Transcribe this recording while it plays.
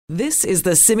This is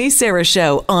the Simi Sara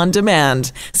Show on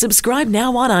demand. Subscribe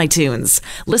now on iTunes.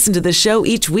 Listen to the show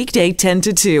each weekday 10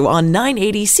 to 2 on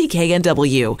 980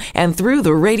 CKNW and through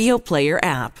the Radio Player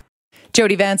app.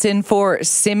 Jody Vance in for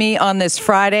Simi on this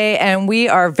Friday, and we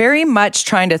are very much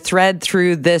trying to thread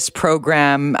through this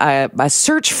program a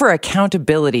search for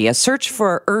accountability, a search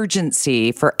for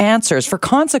urgency, for answers, for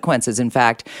consequences, in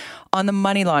fact, on the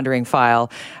money laundering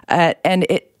file. And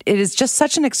it is just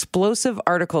such an explosive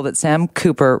article that Sam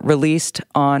Cooper released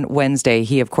on Wednesday.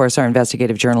 He, of course, our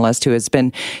investigative journalist who has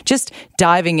been just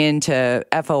diving into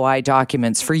FOI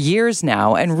documents for years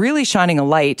now and really shining a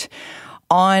light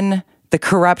on the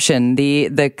corruption,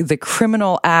 the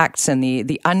criminal acts and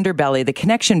the underbelly, the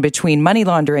connection between money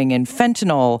laundering and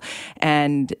fentanyl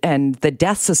and the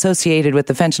deaths associated with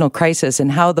the fentanyl crisis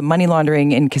and how the money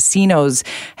laundering in casinos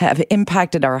have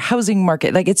impacted our housing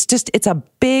market. Like it's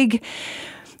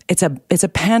a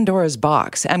Pandora's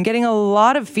box. I'm getting a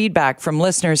lot of feedback from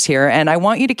listeners here, and I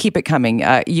want you to keep it coming.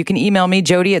 You can email me,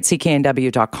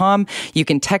 jody@cknw.com. You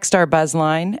can text our buzz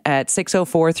line at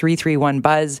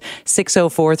 604-331-BUZZ,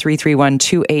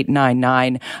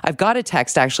 604-331-2899. I've got a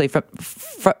text actually from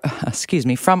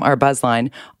our buzz line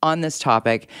on this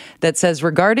topic that says,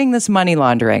 regarding this money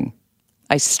laundering,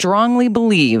 I strongly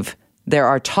believe there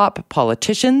are top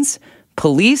politicians,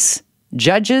 police,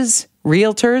 judges,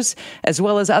 realtors, as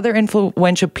well as other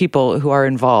influential people who are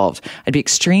involved. I'd be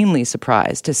extremely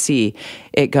surprised to see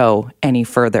it go any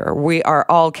further. We are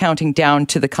all counting down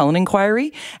to the Cullen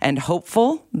inquiry and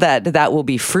hopeful that that will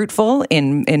be fruitful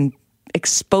in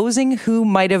exposing who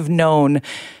might have known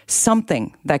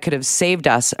something that could have saved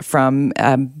us from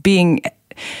being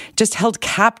just held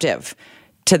captive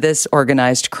to this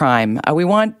organized crime. We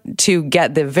want to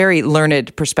get the very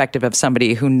learned perspective of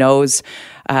somebody who knows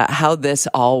how this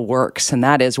all works, and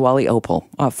that is Wally Opal,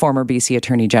 former BC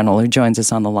Attorney General, who joins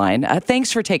us on the line.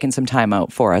 Thanks for taking some time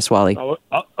out for us, Wally.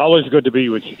 Always good to be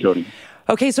with you, Jody.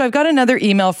 Okay, so I've got another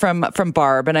email from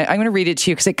Barb, and I'm going to read it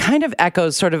to you because it kind of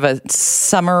echoes sort of a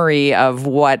summary of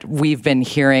what we've been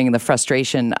hearing, the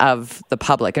frustration of the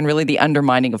public and really the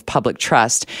undermining of public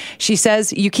trust. She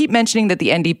says, you keep mentioning that the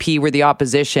NDP were the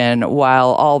opposition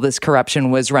while all this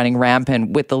corruption was running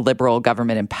rampant with the Liberal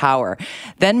government in power.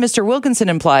 Then Mr. Wilkinson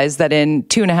implies that in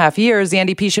 2.5 years, the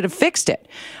NDP should have fixed it.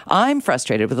 I'm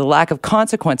frustrated with the lack of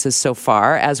consequences so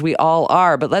far, as we all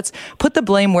are, but let's put the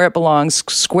blame where it belongs,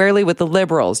 squarely with the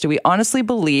Liberals. Do we honestly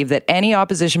believe that any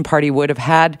opposition party would have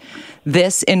had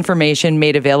this information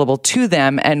made available to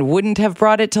them and wouldn't have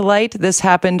brought it to light? This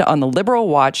happened on the Liberal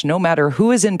watch. No matter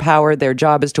who is in power, their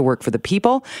job is to work for the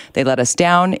people. They let us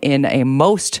down in a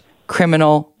most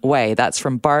criminal way. That's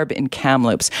from Barb in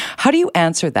Kamloops. How do you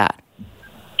answer that?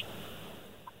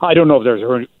 I don't know if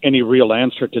there's any real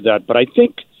answer to that, but I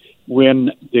think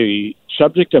when the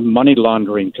subject of money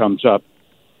laundering comes up,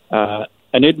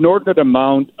 an inordinate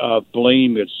amount of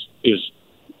blame is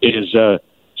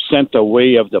sent the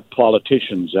way of the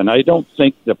politicians, and I don't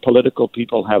think the political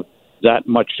people have that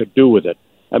much to do with it.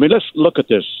 I mean, let's look at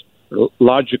this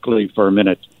logically for a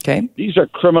minute. Okay. These are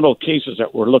criminal cases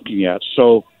that we're looking at,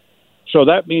 so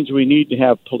that means we need to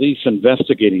have police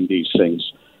investigating these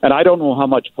things. And I don't know how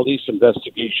much police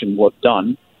investigation was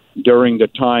done during the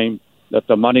time that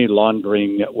the money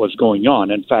laundering was going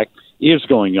on. In fact, is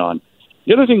going on.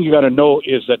 The other thing you got to know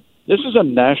is that this is a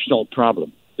national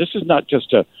problem. This is not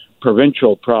just a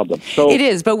provincial problem. So it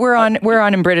is, but we're on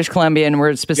in British Columbia, and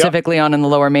we're specifically on in the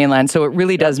Lower Mainland. So it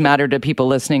really does matter to people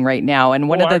listening right now. And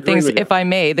one of the things, if I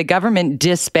may, the government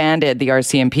disbanded the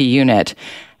RCMP unit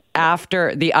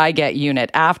after the IGET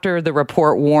unit, after the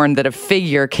report warned that a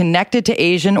figure connected to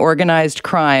Asian organized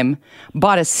crime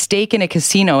bought a stake in a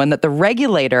casino and that the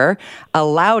regulator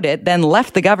allowed it, then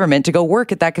left the government to go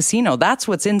work at that casino. That's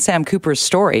what's in Sam Cooper's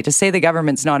story. To say the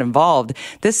government's not involved,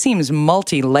 this seems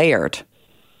multi-layered.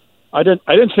 I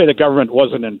didn't say the government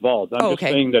wasn't involved.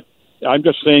 I'm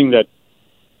just saying that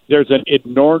there's an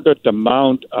inordinate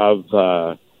amount of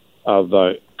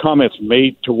comments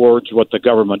made towards what the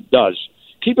government does.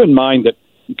 Keep in mind that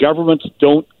governments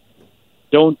don't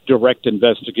direct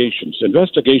investigations.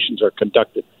 Investigations are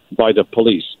conducted by the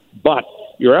police. But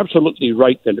you're absolutely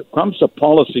right that when it comes to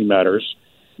policy matters,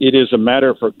 it is a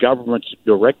matter for governments to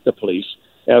direct the police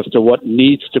as to what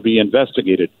needs to be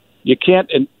investigated. You can't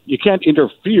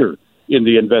interfere in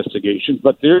the investigations,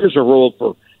 but there is a role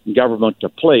for government to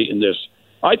play in this.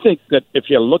 I think that if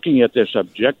you're looking at this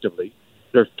objectively,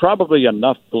 there's probably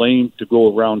enough blame to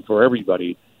go around for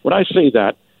everybody. When I say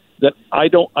that I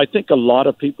think a lot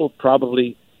of people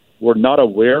probably were not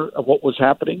aware of what was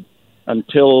happening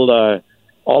until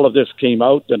all of this came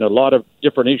out, and a lot of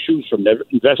different issues from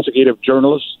investigative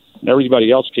journalists and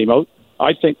everybody else came out.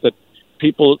 I think that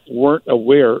people weren't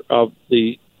aware of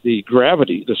the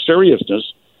gravity, the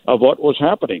seriousness of what was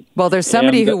happening. Well, there's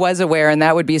somebody who was aware, and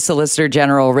that would be Solicitor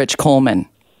General Rich Coleman.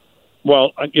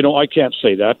 Well, I can't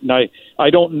say that, and I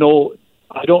don't know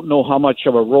how much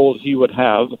of a role he would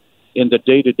have in the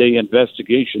day-to-day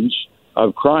investigations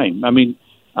of crime. I mean,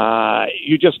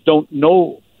 you just don't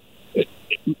know.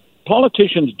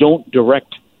 Politicians don't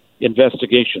direct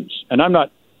investigations, and I'm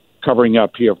not covering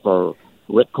up here for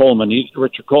Richard Coleman.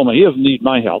 He doesn't need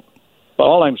my help. But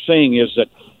all I'm saying is that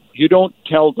you don't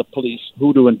tell the police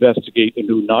who to investigate and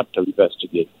who not to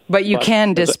investigate. But you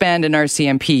can disband an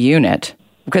RCMP unit,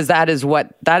 because that is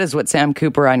what Sam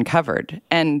Cooper uncovered.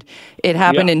 And it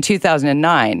happened in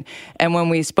 2009. And when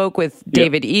we spoke with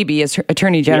David Eby, as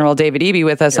Attorney General David Eby,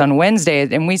 with us on Wednesday,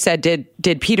 and we said,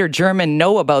 did Peter German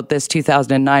know about this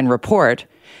 2009 report?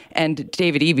 And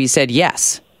David Eby said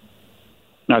yes.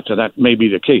 Now, so that may be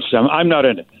the case. I'm not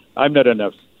in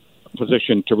a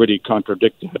position to really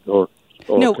contradict that or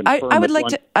no, I would like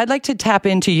to. I'd like to tap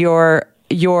into your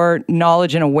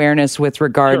knowledge and awareness with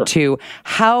regard to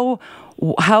how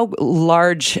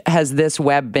large has this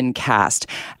web been cast?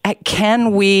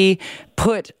 Can we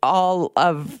put all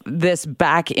of this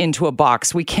back into a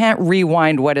box? We can't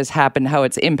rewind what has happened, how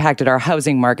it's impacted our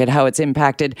housing market, how it's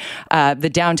impacted the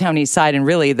downtown east side, and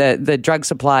really the drug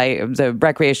supply, the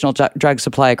recreational drug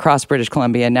supply across British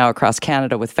Columbia and now across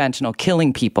Canada with fentanyl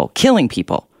killing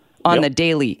people on the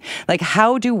daily. Like,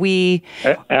 how do we...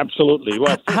 Absolutely.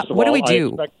 Well, what do we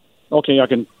do?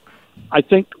 I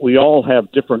think we all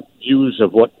have different views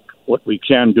of what we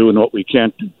can do and what we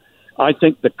can't do. I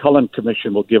think the Cullen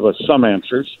Commission will give us some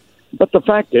answers, but the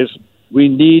fact is we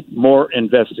need more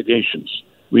investigations.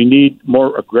 We need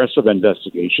more aggressive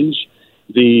investigations.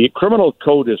 The criminal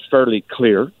code is fairly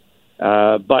clear,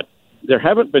 but there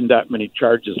haven't been that many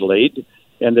charges laid,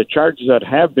 and the charges that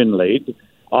have been laid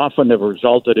often have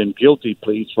resulted in guilty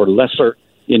pleas for lesser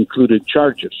included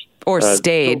charges. Or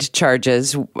stayed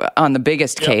charges on the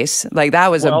biggest case. Like,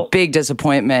 that was a big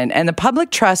disappointment. And the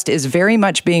public trust is very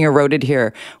much being eroded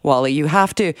here, Wally. You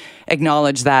have to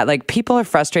acknowledge that. Like, people are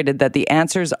frustrated that the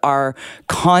answers are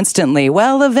constantly,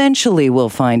 well, eventually we'll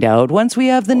find out. Once we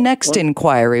have the next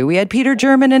inquiry. We had Peter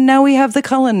German and now we have the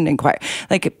Cullen inquiry.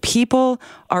 Like, people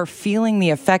are feeling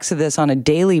the effects of this on a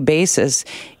daily basis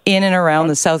in and around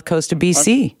the south coast of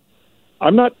BC.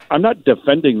 I'm not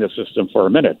defending the system for a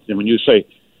minute. And when you say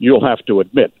you'll have to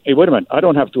admit, hey, wait a minute, I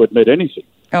don't have to admit anything.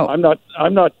 Oh. I'm not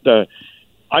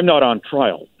on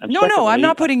trial. And no, I'm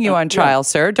not putting you on trial,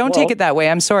 sir. Don't take it that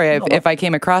way. I'm sorry if I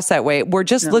came across that way. We're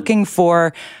just looking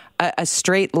for a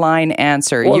straight line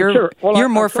answer. You're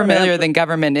more familiar than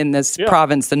government in this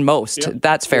province than most. Yeah.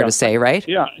 That's fair to say, right?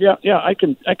 Yeah. I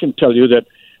can tell you that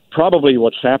probably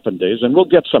what's happened is, and we'll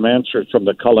get some answers from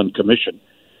the Cullen Commission,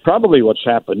 probably what's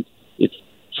happened, it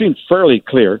seems fairly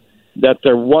clear that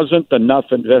there wasn't enough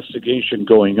investigation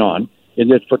going on in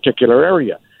this particular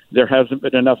area. There hasn't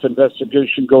been enough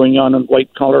investigation going on in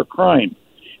white-collar crime.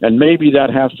 And maybe that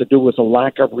has to do with a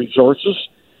lack of resources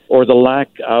or the lack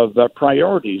of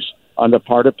priorities on the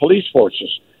part of police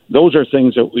forces. Those are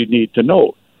things that we need to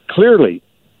know. Clearly,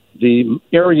 the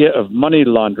area of money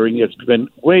laundering has been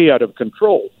way out of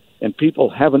control, and people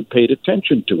haven't paid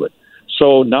attention to it.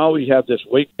 So now we have this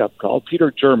wake-up call. Peter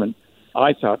German,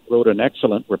 I thought, wrote an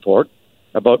excellent report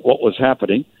about what was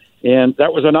happening, and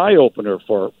that was an eye-opener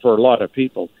for a lot of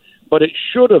people. But it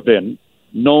should have been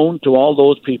known to all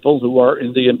those people who are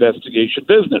in the investigation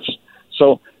business.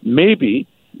 So maybe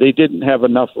they didn't have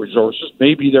enough resources.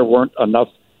 Maybe there weren't enough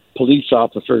police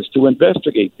officers to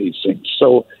investigate these things.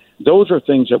 So those are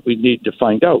things that we need to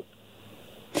find out.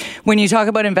 When you talk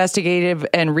about investigative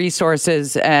and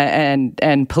resources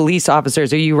and police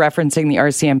officers, are you referencing the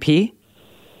RCMP?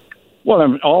 Well, I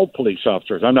mean, all police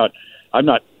officers. I'm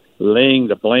not laying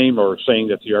the blame or saying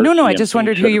that the RCMP... No, I just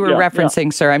wondered who you were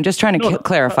referencing, sir. I'm just trying to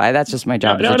clarify. That's just my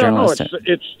job as a journalist.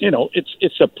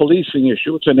 It's a policing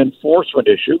issue. It's an enforcement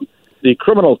issue. The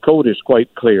criminal code is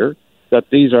quite clear that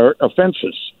these are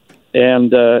offenses.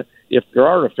 And if there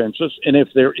are offenses, and if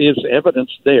there is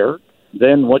evidence there,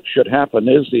 then what should happen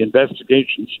is the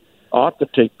investigations ought to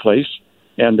take place,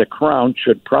 and the Crown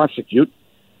should prosecute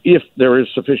if there is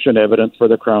sufficient evidence for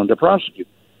the Crown to prosecute.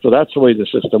 So that's the way the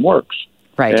system works.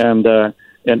 Right. And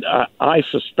I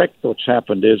suspect what's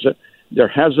happened is that there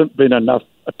hasn't been enough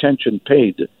attention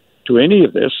paid to any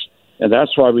of this, and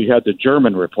that's why we had the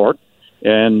German report,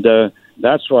 and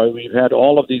that's why we've had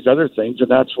all of these other things, and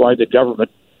that's why the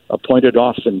government appointed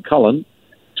Austin Cullen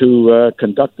to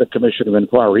conduct the Commission of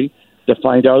Inquiry to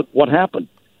find out what happened,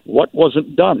 what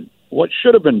wasn't done, what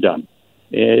should have been done.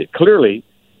 Clearly,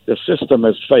 the system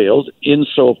has failed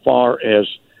insofar as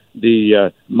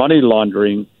the money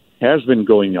laundering has been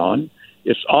going on.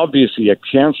 It's obviously a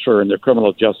cancer in the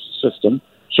criminal justice system.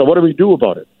 So what do we do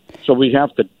about it? So we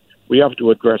have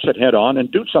to address it head on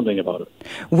and do something about it.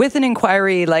 With an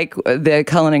inquiry like the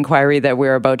Cullen inquiry that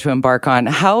we're about to embark on,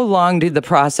 how long do the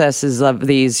processes of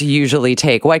these usually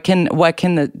take? What can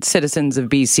the citizens of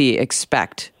BC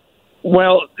expect?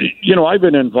 Well, I've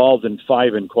been involved in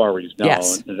 5 inquiries now,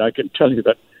 yes. and I can tell you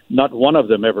that not one of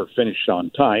them ever finished on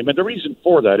time. And the reason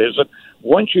for that is that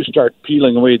once you start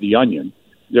peeling away the onion,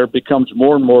 there becomes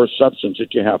more and more substance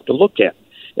that you have to look at,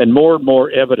 and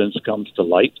more evidence comes to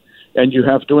light, and you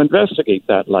have to investigate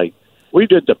that light. We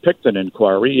did the Picton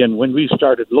inquiry, and when we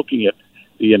started looking at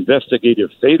the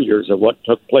investigative failures of what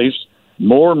took place,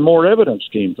 more and more evidence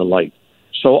came to light.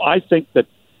 So I think that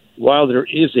while there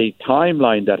is a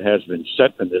timeline that has been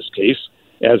set in this case,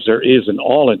 as there is in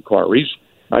all inquiries,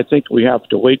 I think we have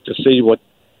to wait to see what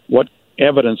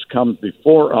evidence comes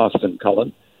before Austin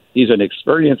Cullen. He's an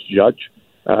experienced judge.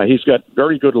 He's got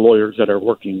very good lawyers that are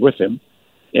working with him,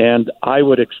 and I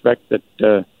would expect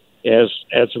that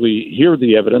as we hear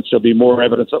the evidence, there'll be more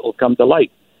evidence that will come to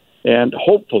light, and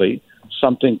hopefully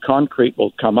something concrete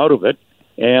will come out of it,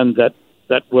 and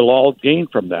that we'll all gain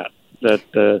from that.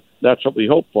 That's what we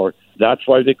hope for. That's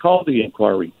why they call the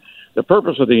inquiry. The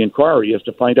purpose of the inquiry is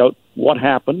to find out what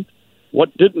happened,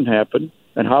 what didn't happen,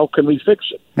 and how can we fix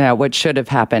it? Yeah, what should have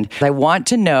happened. I want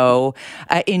to know,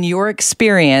 in your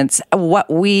experience, what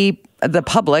we, the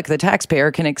public, the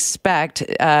taxpayer, can expect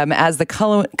as the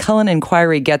Cullen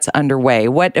inquiry gets underway.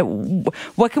 What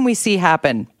can we see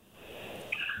happen?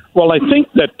 Well, I think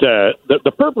that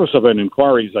the purpose of an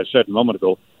inquiry, as I said a moment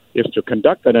ago, is to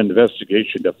conduct an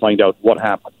investigation to find out what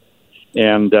happened.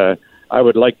 And I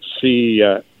would like to see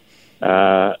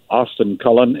Austin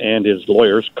Cullen and his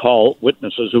lawyers call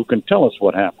witnesses who can tell us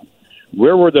what happened.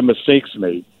 Where were the mistakes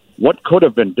made? What could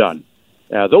have been done?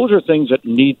 Those are things that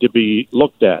need to be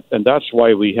looked at, and that's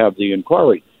why we have the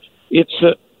inquiry. It's,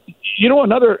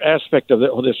 another aspect of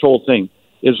this whole thing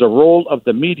is the role of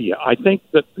the media. I think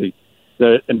that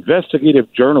the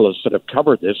investigative journalists that have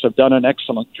covered this have done an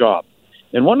excellent job.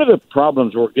 And one of the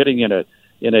problems we're getting in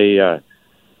a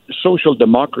social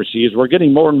democracy is we're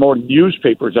getting more and more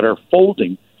newspapers that are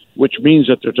folding, which means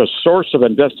that there's a source of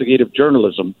investigative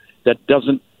journalism that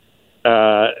doesn't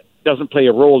play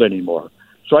a role anymore.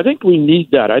 So I think we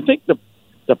need that. I think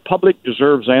the public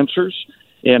deserves answers,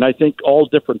 and I think all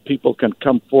different people can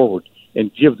come forward and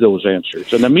give those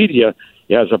answers. And the media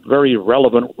has a very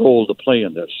relevant role to play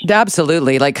in this.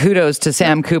 Absolutely. Like, kudos to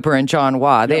Sam Cooper and John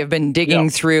Waugh. They have been digging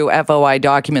through FOI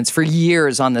documents for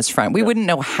years on this front. We wouldn't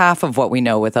know half of what we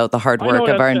know without the hard work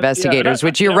of our investigators,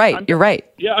 which you're right.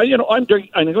 Yeah, I'm going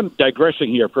to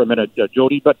digressing here for a minute,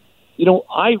 Jody, but,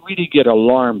 I really get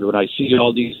alarmed when I see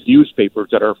all these newspapers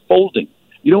that are folding.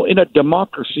 In a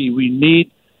democracy, we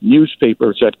need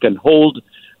newspapers that can hold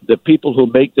the people who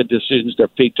make the decisions their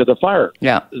feet to the fire.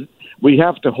 Yeah. We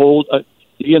have to hold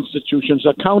the institutions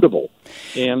accountable.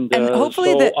 And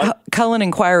hopefully the Cullen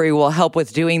inquiry will help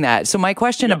with doing that. So my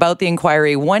question about the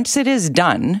inquiry, once it is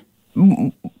done,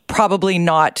 probably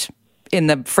not in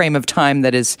the frame of time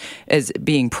that is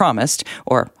being promised,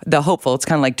 or the hopeful, it's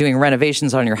kind of like doing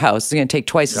renovations on your house. It's going to take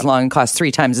twice as long and cost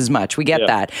 3 times as much. We get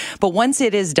that. But once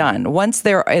it is done, once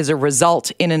there is a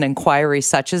result in an inquiry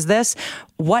such as this,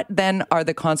 what then are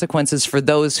the consequences for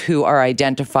those who are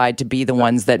identified to be the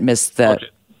ones that missed the... Okay.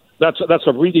 That's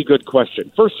a really good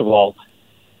question. First of all,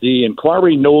 the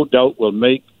inquiry no doubt will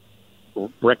make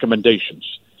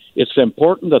recommendations. It's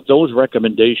important that those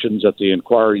recommendations that the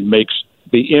inquiry makes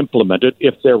be implemented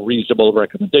if they're reasonable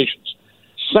recommendations.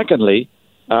 Secondly,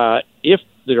 if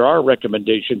there are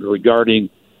recommendations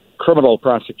regarding criminal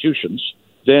prosecutions,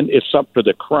 then it's up to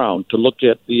the Crown to look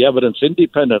at the evidence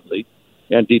independently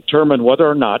and determine whether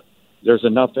or not there's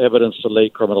enough evidence to lay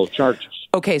criminal charges.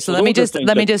 Okay, so let me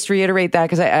just reiterate that,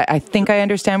 because I think I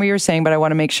understand what you're saying, but I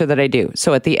want to make sure that I do.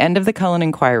 So at the end of the Cullen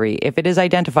inquiry, if it is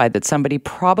identified that somebody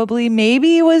probably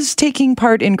maybe was taking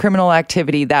part in criminal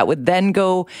activity, that would then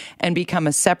go and become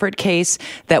a separate case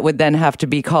that would then have to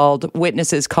be called,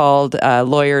 witnesses called,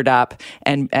 lawyered up,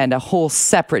 and a whole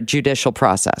separate judicial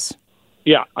process.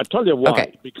 Yeah, I'll tell you why.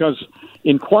 Okay. Because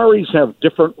inquiries have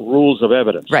different rules of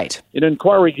evidence. Right. In an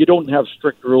inquiry, you don't have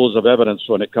strict rules of evidence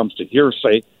when it comes to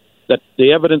hearsay, that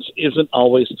the evidence isn't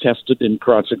always tested in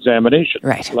cross-examination,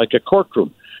 right, like a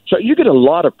courtroom. So you get a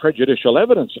lot of prejudicial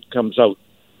evidence that comes out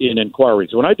in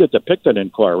inquiries. When I did the Picton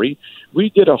inquiry,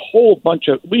 we heard a whole bunch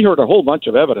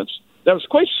of evidence that was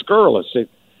quite scurrilous.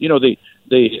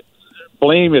 The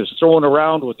blame is thrown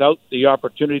around without the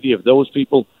opportunity of those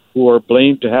people who are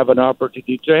blamed to have an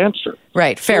opportunity to answer.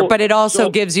 Right, fair. But it also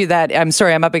gives you that, I'm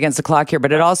sorry, I'm up against the clock here,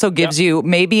 but it also gives you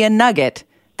maybe a nugget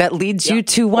that leads you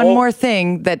to one more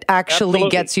thing that actually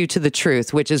gets you to the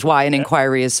truth, which is why an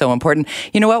inquiry is so important.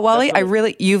 You know what, Wally?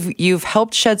 You've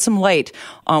helped shed some light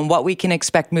on what we can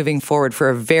expect moving forward for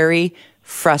a very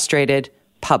frustrated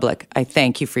public. I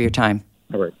thank you for your time.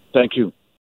 All right. Thank you.